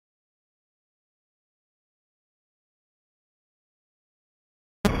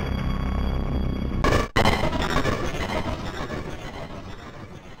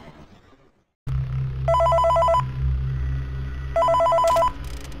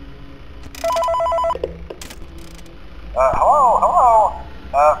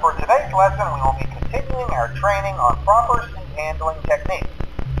learn training on proper suit handling techniques.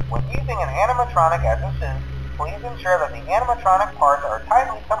 When using an animatronic as a suit, please ensure that the animatronic parts are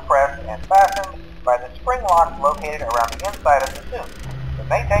tightly compressed and fastened by the spring locks located around the inside of the suit. It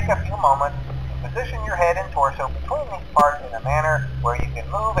may take a few moments to position your head and torso between these parts in a manner where you can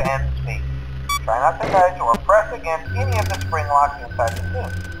move and speak. Try not to nudge or press against any of the spring locks inside the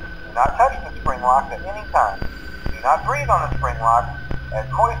suit. Do not touch the spring locks at any time. Do not breathe on the spring locks, as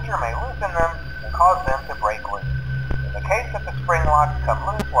moisture may loosen them and cause them to break loose. In the case that the spring locks come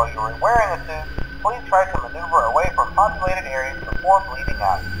loose while you are wearing a suit, please try to maneuver away from populated areas before bleeding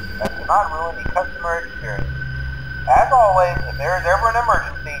out. That does not ruin the customer experience. As always, if there is ever an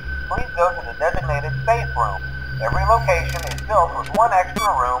emergency, please go to the designated safe room. Every location is built with one extra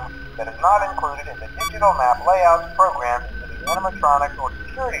room that is not included in the digital map layouts programmed into the animatronics or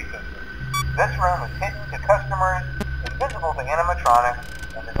security system. This room is hidden to customers, invisible to animatronics,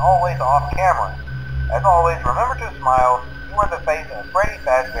 and is always off camera. As always, remember to smile. You are the face of Freddy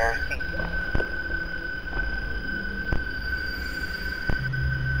Fazbear's